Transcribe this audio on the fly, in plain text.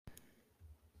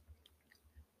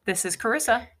This is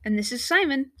Carissa. And this is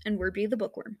Simon, and we're Be the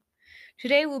Bookworm.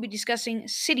 Today we'll be discussing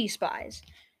City Spies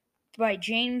by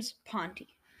James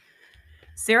Ponti.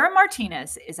 Sarah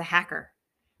Martinez is a hacker.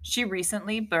 She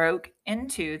recently broke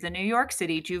into the New York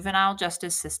City juvenile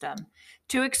justice system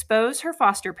to expose her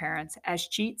foster parents as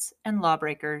cheats and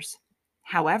lawbreakers.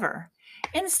 However,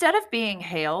 instead of being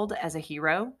hailed as a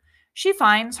hero, she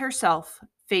finds herself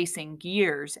facing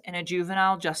years in a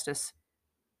juvenile justice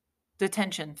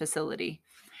detention facility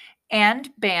and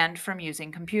banned from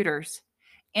using computers.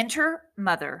 Enter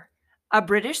Mother, a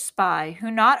British spy who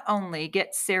not only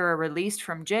gets Sarah released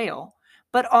from jail,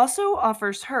 but also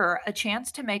offers her a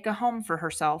chance to make a home for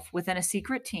herself within a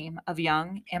secret team of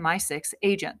young MI6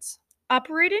 agents.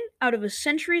 Operating out of a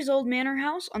centuries old manor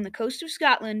house on the coast of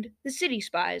Scotland, the City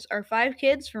Spies are 5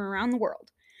 kids from around the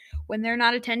world. When they're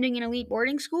not attending an elite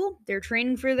boarding school, they're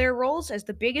training for their roles as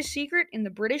the biggest secret in the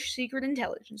British Secret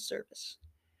Intelligence Service.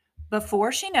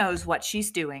 Before she knows what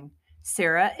she's doing,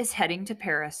 Sarah is heading to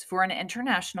Paris for an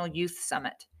international youth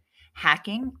summit,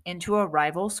 hacking into a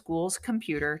rival school's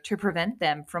computer to prevent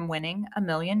them from winning €1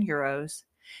 million,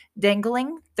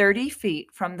 dangling 30 feet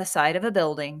from the side of a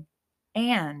building,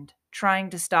 and trying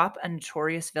to stop a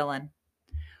notorious villain,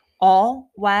 all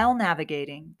while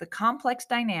navigating the complex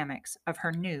dynamics of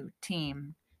her new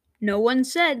team. No one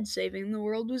said saving the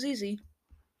world was easy.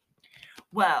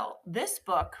 Well, this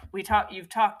book, you've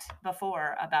talked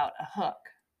before about a hook,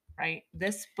 right?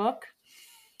 This book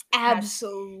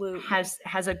Absolutely.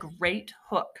 has a great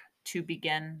hook to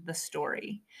begin the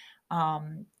story.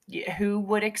 Who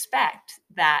would expect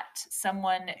that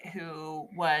someone who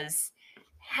was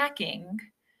hacking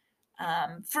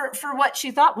for what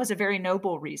she thought was a very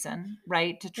noble reason,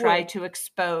 right, to try Well, to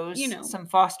expose you some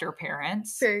foster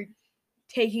parents, for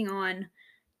taking on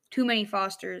too many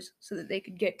fosters so that they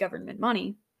could get government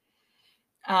money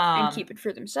and keep it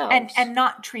for themselves, and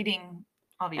not treating and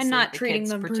obviously not the treating kids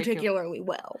them particularly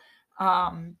well,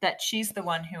 that she's the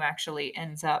one who actually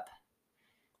ends up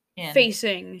in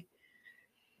facing,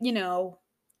 you know,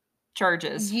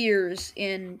 charges. years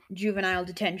in juvenile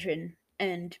detention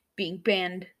and being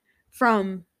banned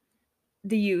from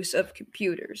the use of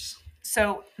computers.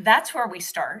 So that's where we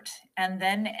start, and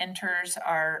then enters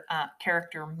our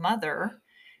character Mother,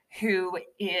 who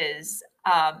is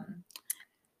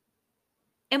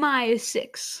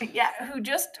MI6. who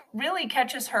just really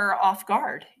catches her off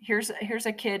guard. Here's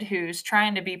a kid who's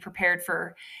trying to be prepared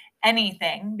for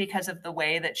anything because of the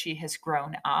way that she has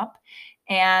grown up,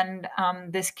 and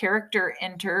this character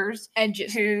enters And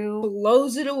just who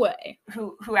blows it away.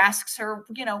 who asks her,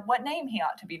 what name he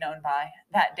ought to be known by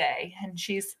that day, and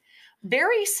she's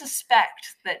very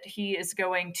suspect that he is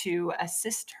going to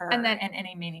assist her And in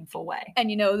any meaningful way. And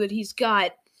you know that he's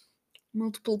got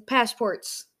multiple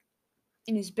passports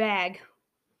in his bag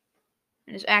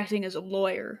and is acting as a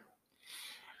lawyer.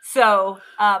 So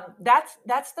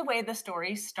that's the way the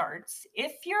story starts.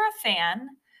 If you're a fan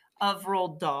of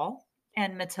Roald Dahl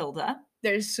and Matilda,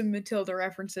 There's some Matilda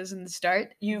references in the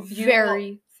start. you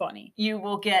Very funny. you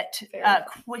will get Very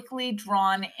quickly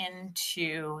drawn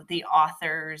into the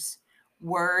author's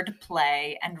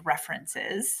wordplay and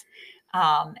references.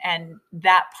 And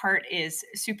that part is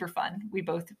super fun. We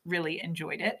both really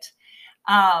enjoyed it.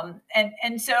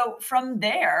 And so from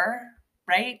there,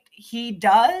 right, he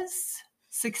does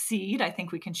succeed. I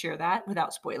think we can share that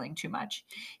without spoiling too much.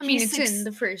 I mean, it's in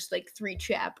the first 3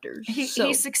 chapters.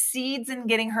 He succeeds in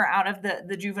getting her out of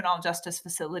the juvenile justice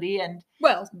facility, and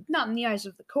well, not in the eyes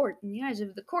of the court. In the eyes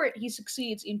of the court, he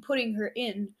succeeds in putting her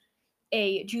in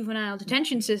a juvenile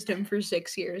detention system for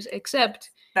 6 years, except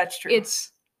that's true.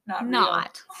 It's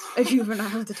not a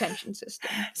juvenile detention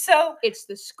system. So it's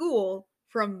the school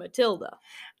from Matilda.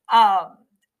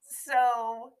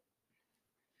 So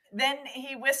then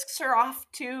he whisks her off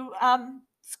to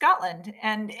Scotland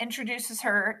and introduces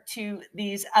her to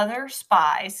these other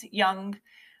spies, young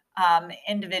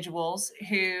individuals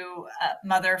who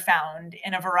Mother found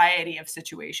in a variety of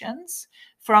situations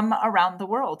from around the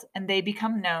world, and they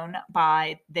become known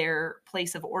by their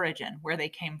place of origin, where they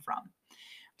came from.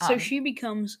 So she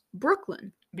becomes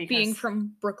Brooklyn, being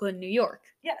from Brooklyn, New York.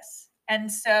 Yes.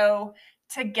 And so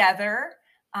together,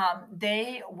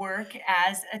 they work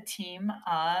as a team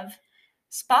of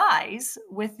spies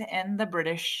within the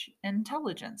British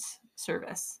intelligence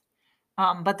service.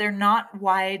 But they're not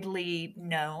widely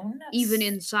known. Even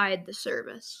inside the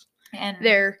service. And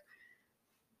they're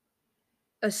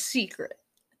a secret,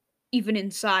 even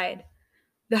inside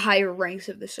the higher ranks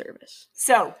of the service.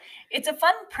 So it's a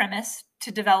fun premise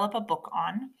to develop a book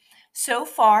on. So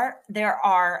far, there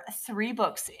are 3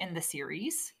 books in the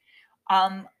series.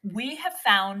 We have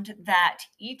found that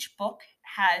each book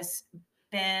has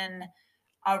been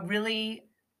a really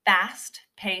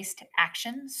fast-paced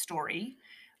action story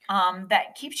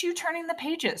that keeps you turning the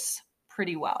pages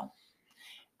pretty well.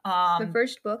 The Um,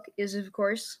 first book is, of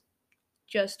course,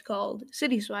 just called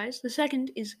City Spies. The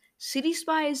second is City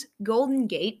Spies Golden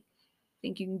Gate. I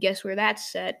think you can guess where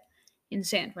that's set. In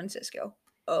San Francisco,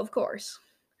 of course.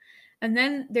 And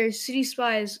then there's City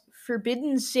Spies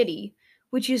Forbidden City,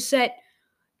 which is set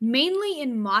mainly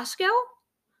in Moscow,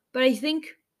 but I think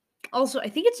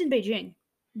it's in Beijing.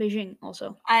 Beijing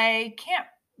also. I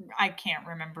can't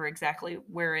remember exactly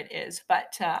where it is,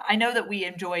 but I know that we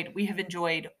have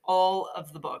enjoyed all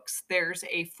of the books. There's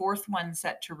a fourth one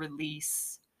set to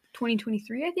release,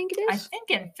 2023, I think it I is.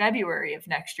 think in February of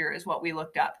next year is what we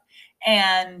looked up.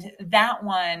 And that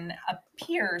one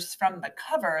appears from the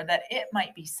cover that it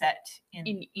might be set in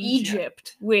In Egypt.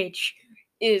 Egypt, which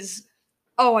is,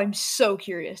 oh, I'm so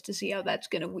curious to see how that's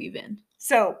going to weave in.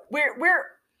 So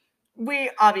we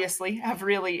obviously have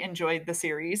really enjoyed the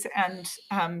series and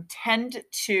tend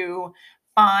to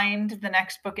find the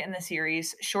next book in the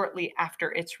series shortly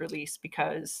after its release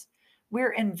because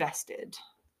we're invested,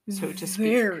 so to speak,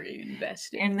 Very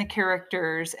invested. in the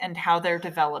characters and how they're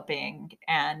developing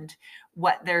and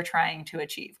what they're trying to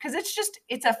achieve. Because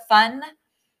it's a fun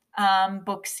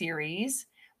book series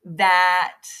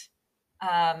that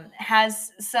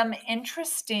has some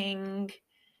interesting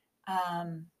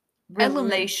um,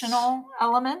 relational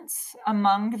elements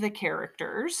among the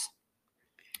characters.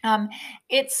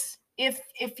 It's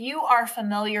if you are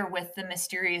familiar with the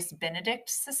Mysterious Benedict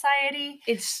Society,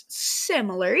 It's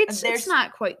similar. It's there's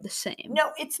not quite the same.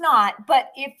 no, it's not.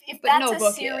 But if But that's no a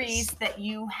book series is. that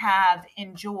you have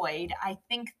enjoyed, I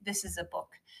think this is a book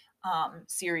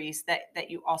series that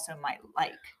you also might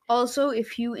like. Also,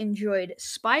 if you enjoyed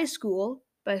Spy School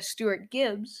by Stuart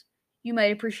Gibbs, you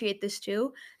might appreciate this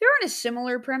too. They're on a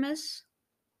similar premise,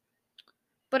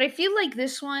 but I feel like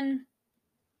this one,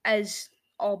 as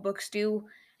all books do,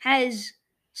 has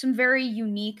some very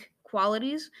unique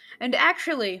qualities. And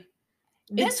actually,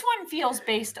 it This one feels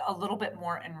based a little bit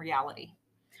more in reality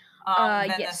than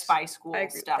the yes, spy I school agree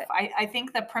with stuff. that. I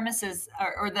think the premises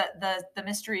or the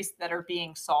mysteries that are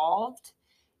being solved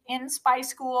in spy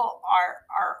school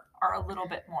are a little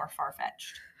bit more far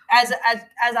fetched. As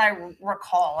I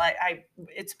recall, I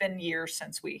it's been years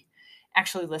since we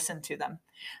actually listened to them.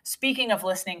 Speaking of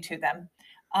listening to them,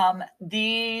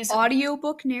 these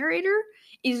Audiobook narrator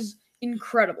is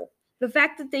incredible. The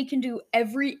fact that they can do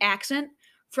every accent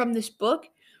from this book,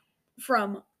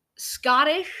 from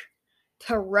Scottish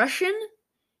to Russian,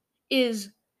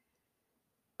 is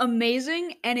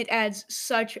amazing, and it adds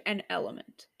such an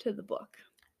element to the book.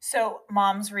 so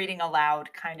mom's reading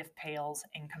aloud kind of pales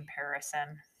in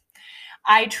comparison.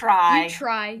 I try,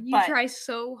 You but try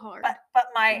so hard, but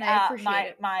my and I appreciate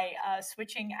it. my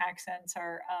switching accents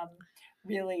are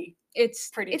really It's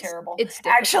pretty terrible, it's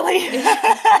difficult. actually.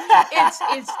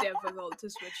 It's difficult to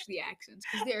switch the accents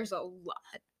because there's a lot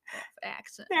of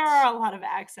accents. There are a lot of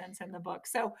accents in the book,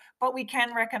 so but we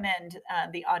can recommend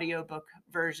the audiobook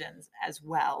versions as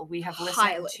well. We have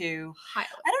listened to, highly.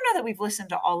 I don't know that we've listened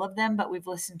to all of them, but we've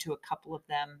listened to a couple of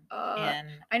them in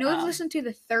I know I've listened to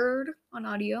the third on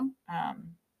audio.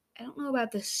 um, I don't know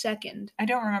about the second. I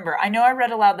don't remember. I know I read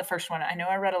aloud the first one. I know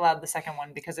I read aloud the second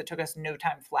one because it took us no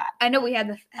time flat. I know we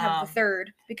had have Um, the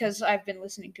third because I've been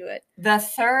listening to it. The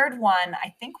third one,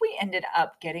 I think we ended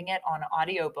up getting it on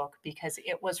audiobook because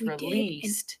it was We did, and-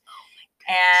 released.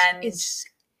 And It's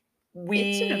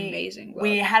we an amazing book.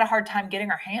 we had a hard time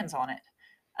getting our hands on it.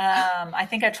 I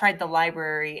think I tried the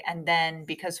library, and then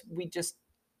because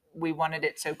we wanted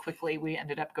it so quickly, we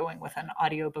ended up going with an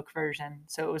audiobook version.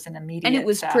 So it was an immediate and it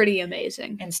was pretty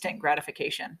amazing. instant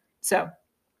gratification. So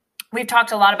we've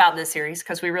talked a lot about this series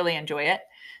because we really enjoy it.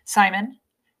 Simon,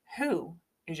 who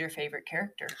is your favorite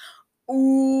character?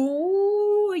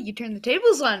 Ooh, you turned the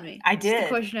tables on me. I It's did. the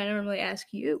question I normally ask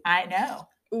you. I know.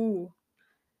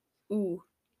 Ooh.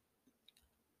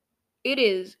 It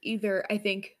is either, I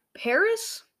think,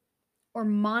 Paris or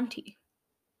Monty.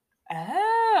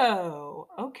 Oh,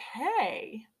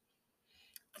 okay.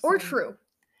 Or So- True.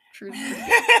 True's pretty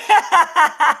good.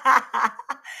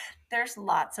 There's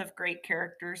lots of great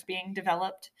characters being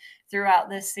developed throughout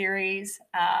this series.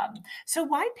 So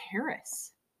why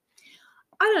Paris?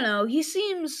 I don't know. He's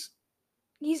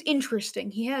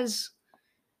interesting. He has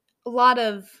a lot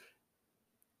of,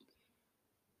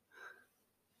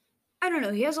 I don't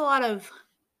know. He has a lot of,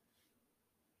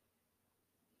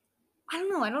 I don't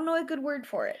know. I don't know a good word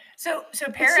for it. So It's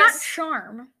not Paris.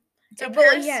 charm. So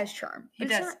Well, he Paris, has charm, he but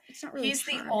does. it's not really He's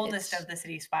the charm. oldest It's of the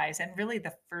city spies and really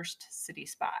the first city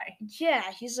spy.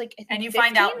 yeah, he's like I And think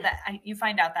 15. you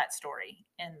find out that story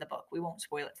in the book. We won't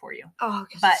spoil it for you, Oh,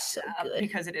 because but it's so good.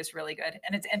 because it is really good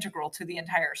and it's integral to the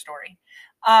entire story.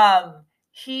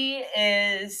 He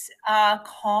is a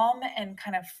calm and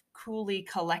kind of coolly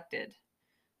collected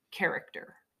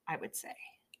character, I would say.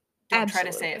 Don't try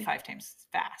to say it Absolutely. 5 times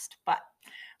fast, but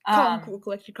Calm, cool, um,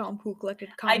 collected, calm, cool, collected,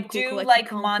 I calm, cool, do collected, like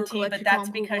calm, cool, Monty, but collected, that's calm,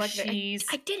 cool, because collected.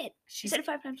 I did it. I she's said it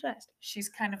 5 times fast. she's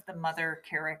kind of the mother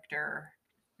character,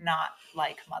 not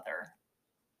like Mother,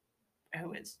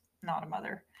 who is not a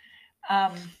mother.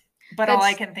 Um, but all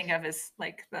I That's can think of is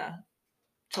like the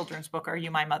children's book, Are You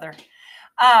My Mother?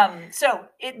 So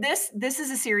this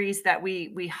is a series that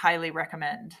we highly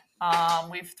recommend.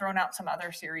 We've thrown out some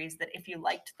other series that if you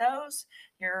liked those,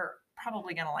 you're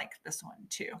probably gonna like this one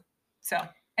too. So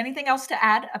anything else to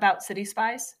add about City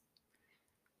Spies?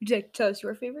 Would you like to tell us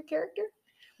your favorite character?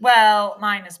 Well,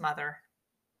 mine is Mother.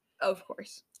 Of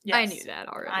course. I knew Yes, that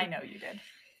already. I know you did.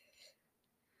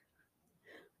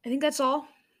 I think that's all.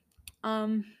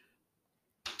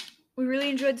 We really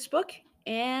enjoyed this book,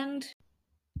 and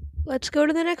let's go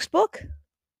to the next book.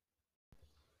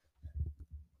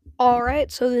 All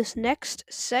right, so this next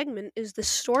segment is The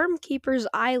Stormkeeper's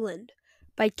Island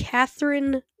by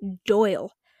Catherine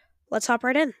Doyle. Let's hop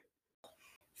right in.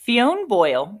 Fionn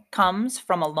Boyle comes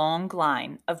from a long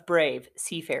line of brave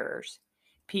seafarers,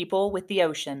 people with the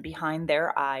ocean behind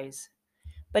their eyes.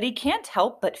 But he can't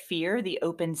help but fear the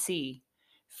open sea.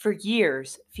 For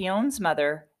years, Fionn's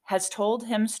mother has told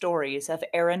him stories of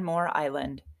Erinmore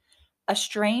Island, a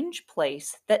strange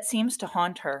place that seems to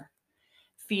haunt her.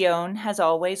 Fionn has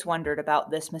always wondered about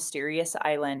this mysterious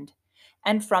island,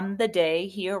 and from the day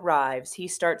he arrives, he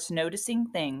starts noticing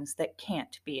things that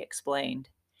can't be explained.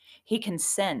 He can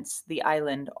sense the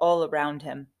island all around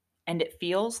him, and it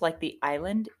feels like the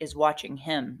island is watching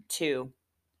him, too.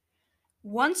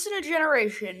 Once in a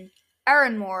generation,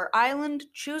 Erinmore Island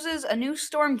chooses a new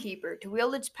Stormkeeper to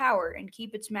wield its power and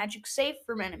keep its magic safe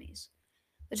from enemies.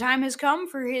 The time has come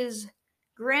for his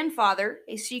grandfather,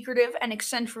 a secretive and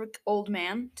eccentric old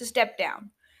man, to step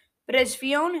down. But as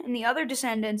Fionn and the other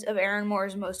descendants of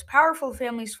Erinmore's most powerful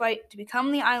families fight to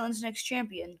become the island's next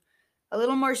champion, a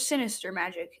little more sinister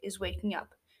magic is waking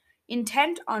up,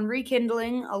 intent on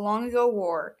rekindling a long ago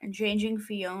war and changing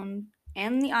Fionn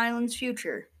and the island's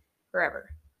future forever.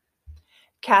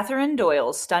 Catherine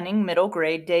Doyle's stunning middle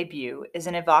grade debut is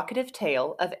an evocative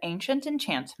tale of ancient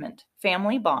enchantment,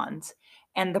 family bonds,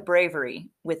 and the bravery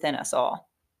within us all.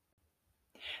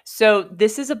 So,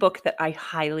 this is a book that I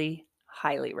highly,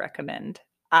 highly recommend.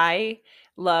 I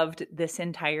loved this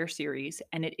entire series,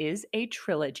 and it is a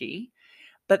trilogy,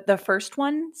 but the first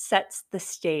one sets the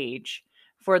stage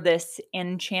for this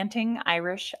enchanting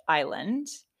Irish island,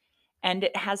 and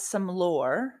it has some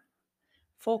lore,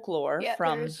 folklore Yeah,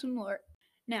 there is from, some lore.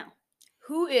 Now,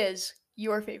 who is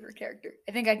your favorite character?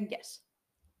 I think I can guess.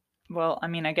 well, I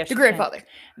mean, I guess The you can. grandfather.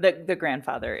 The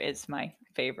grandfather is my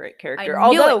favorite I character.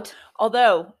 knew it.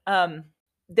 Although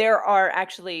there are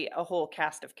actually a whole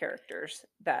cast of characters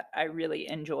that I really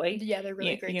enjoy. Yeah, they're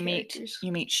really great characters.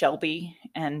 You meet Shelby,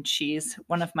 and she's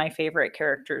one of my favorite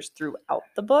characters throughout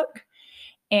the book.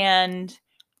 And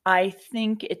I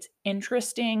think it's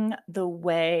interesting the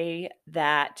way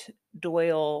that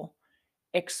Doyle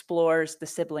explores the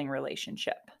sibling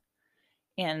relationship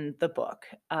in the book,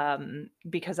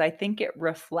 because I think it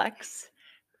reflects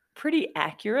pretty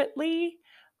accurately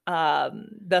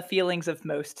the feelings of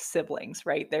most siblings,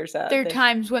 right? There are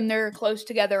times when they're close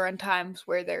together and times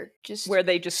where they're just where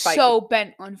they just fight so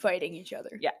bent on fighting each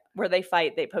other. yeah, where they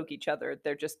fight, they poke each other,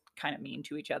 they're just kind of mean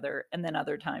to each other. And then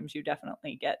other times you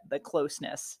definitely get the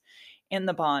closeness in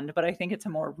the bond, but I think it's a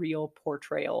more real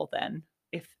portrayal than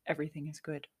if everything is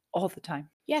good all the time.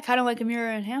 Yeah, kind of like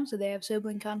Amira and Hamza, they have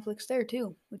sibling conflicts there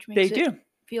too, which They makes it do.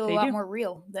 feel a They lot do. more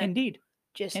real than Indeed.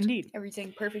 just Indeed.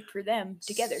 everything perfect for them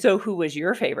together. So who was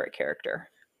your favorite character?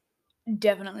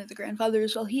 Definitely the grandfather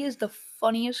as well. He is the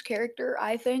funniest character,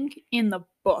 I think, in the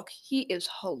book. He is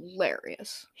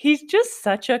hilarious. He's just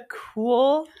such a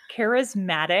cool,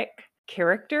 charismatic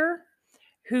character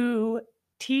who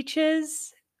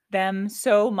teaches them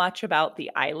so much about the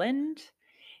island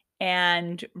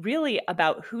and really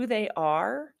about who they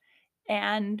are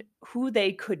and who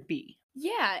they could be.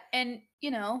 Yeah, and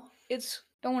it's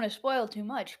don't want to spoil too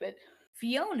much, but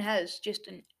Fionn has just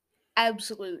an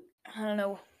absolute I don't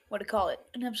know what to call it,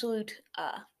 an absolute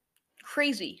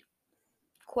crazy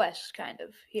quest kind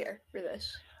of here for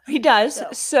this. He does. So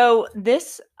So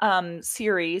this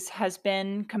series has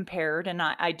been compared, and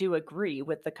I do agree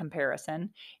with the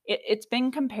comparison. It's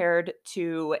been compared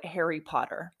to Harry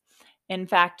Potter. In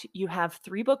fact, you have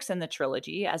three books in the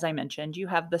trilogy, as I mentioned. You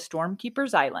have The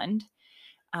Stormkeeper's Island.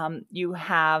 You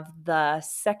have the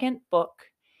second book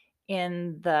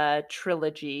in the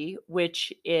trilogy,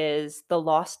 which is The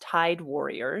Lost Tide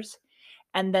Warriors.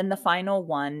 And then the final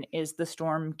one is the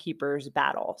Stormkeeper's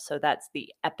Battle. So that's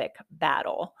the epic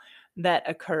battle that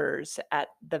occurs at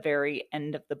the very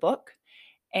end of the book.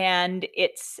 And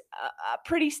it's a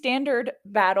pretty standard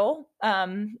battle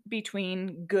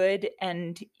between good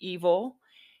and evil.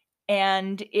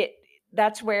 And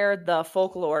that's where the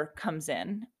folklore comes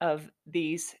in of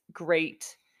these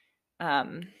great,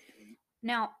 um,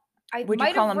 now I would you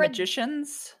might call have them read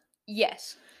magicians?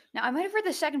 yes. Now I might have read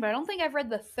the second, but I don't think I've read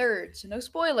the third. So no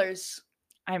spoilers.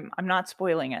 I'm not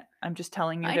spoiling it. I'm just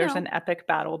telling you I there's know. an epic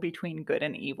battle between good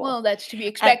and Well, evil. that's to be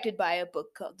And expected by a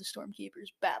book called The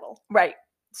Stormkeeper's Battle. right.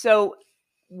 So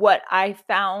what I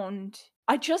found,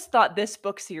 I just thought this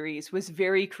book series was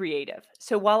very creative.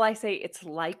 So while I say it's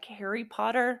like Harry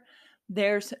Potter,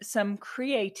 there's some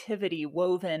creativity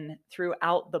woven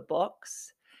throughout the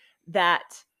books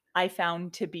that I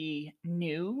found to be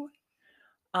new.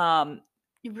 Um,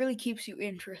 It really keeps you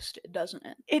interested, doesn't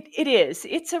it? it is.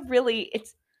 It's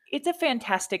a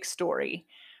fantastic story.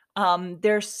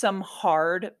 There's some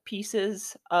hard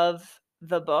pieces of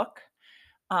the book.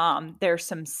 There's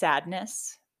some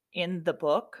sadness in the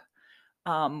book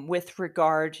with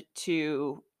regard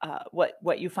to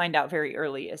what you find out very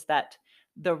early is that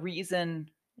the reason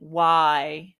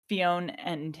why Fionn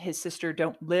and his sister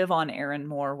don't live on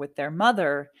Moor with their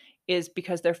mother is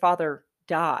because their father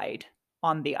died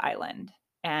on the island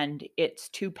and it's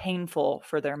too painful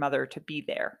for their mother to be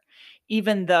there,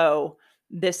 even though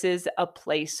this is a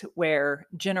place where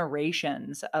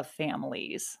generations of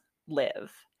families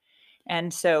live.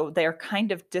 And so they're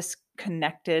kind of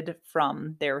disconnected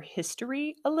from their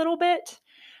history a little bit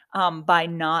by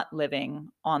not living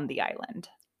on the island.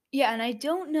 Yeah, and I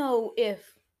don't know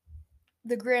if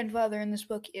the grandfather in this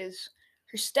book is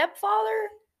her stepfather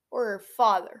or her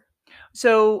father.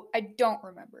 So I don't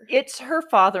remember. it's her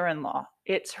father in law,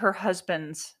 it's her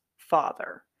husband's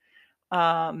father.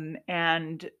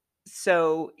 And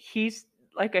so he's,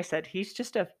 like I said,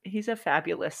 he's a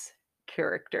fabulous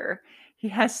character. He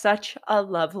has such a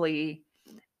lovely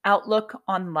outlook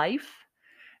on life.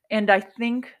 And I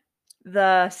think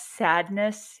the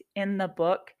sadness in the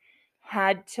book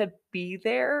had to be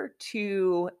there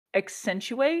to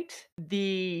accentuate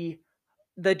the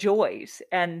joys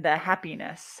and the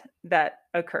happiness that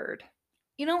occurred.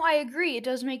 I agree. It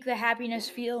does make the happiness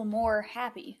feel more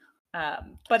happy.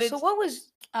 But So, it's what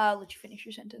was? Let you finish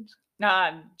your sentence.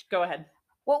 go ahead.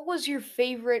 What was your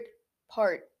favorite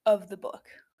part of the book?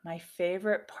 My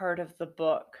favorite part of the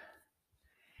book.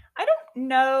 I don't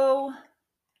know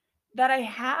that I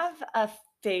have a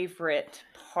favorite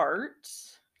part.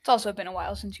 It's also been a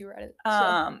while since you read it.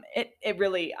 So, It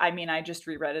really, I mean, I just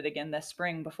reread it again this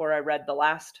spring before I read the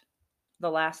last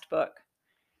book.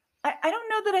 I don't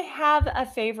know that I have a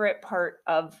favorite part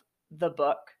of the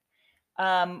book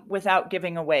without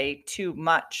giving away too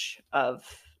much of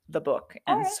the book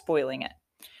all and right, spoiling it.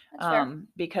 that's fair.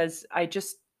 Because I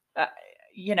just, uh,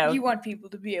 you know, You want people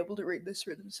to be able to read this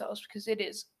for themselves because it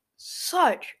is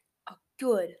such a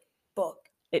good book.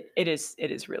 it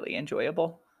is really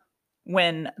enjoyable.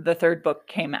 When the third book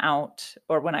came out,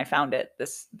 or when I found it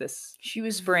this She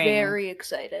was spring, very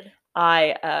excited.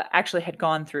 I actually had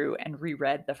gone through and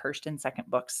reread the first and second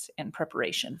books in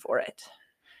preparation for it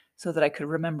so that I could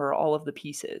remember all of the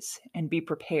pieces and be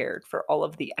prepared for all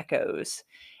of the echoes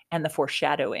and the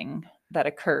foreshadowing that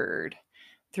occurred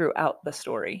throughout the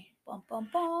story. Bum, bum,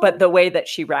 bum. But the way that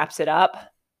she wraps it up,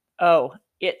 oh,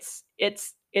 it's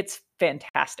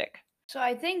fantastic. So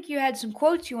I think you had some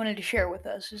quotes you wanted to share with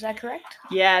us. Is that correct?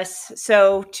 Yes.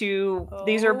 So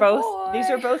these are Oh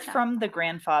both boy. from the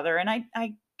grandfather, and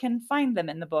I can find them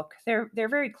in the book. They're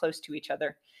very close to each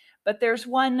other. But there's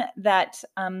one that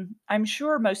I'm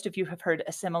sure most of you have heard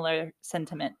a similar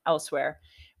sentiment elsewhere.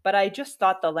 But I just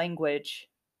thought the language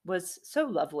was so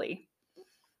lovely.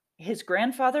 His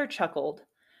grandfather chuckled.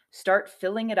 Start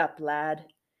filling it up, lad.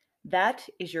 That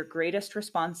is your greatest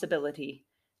responsibility,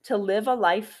 to live a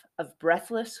life of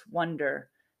breathless wonder,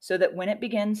 so that when it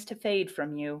begins to fade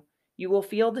from you, you will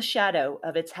feel the shadow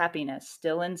of its happiness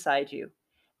still inside you,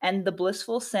 and the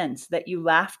blissful sense that you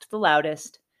laughed the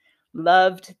loudest,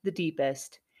 loved the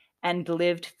deepest, and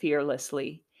lived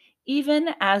fearlessly, even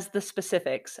as the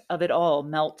specifics of it all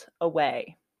melt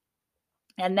away.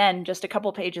 And then just a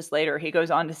couple pages later, he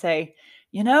goes on to say,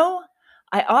 you know,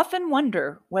 I often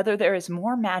wonder whether there is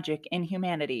more magic in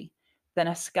humanity than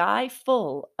a sky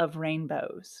full of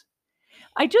rainbows.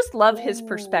 I just love his Ooh.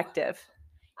 perspective.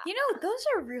 Those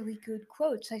are really good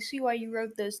quotes. I see why you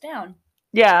wrote those down.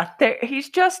 Yeah, he's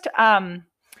just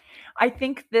I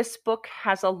think this book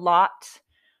has a lot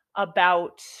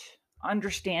about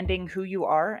understanding who you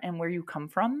are and where you come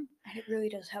from. And it really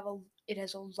does have it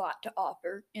has a lot to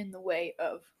offer in the way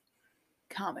of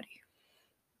comedy.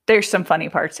 There's some funny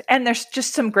parts and there's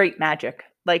just some great magic.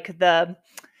 Like the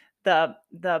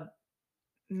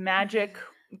magic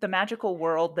the magical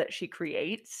world that she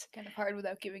creates Kind of hard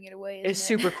without giving it away, is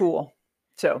isn't it? super cool.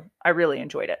 So, I really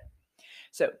enjoyed it.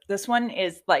 So, this one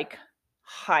is like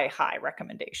high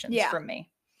recommendations Yeah. from me.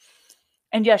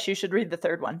 And yes, you should read the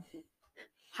third one.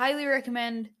 Highly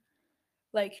recommend,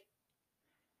 like,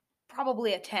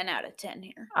 probably a 10 out of 10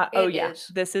 here. Oh It yeah, is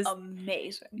this is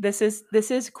amazing. this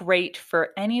is great for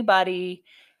anybody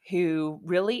who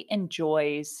really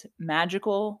enjoys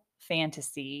magical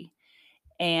fantasy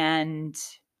and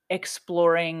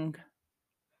exploring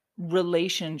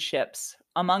relationships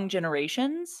among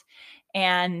generations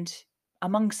and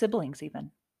among siblings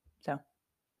even. So,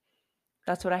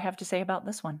 that's what I have to say about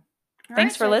this one. All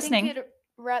Thanks right, for so listening.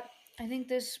 I think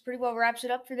this pretty well wraps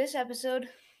it up for this episode.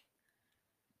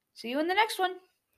 See you in the next one.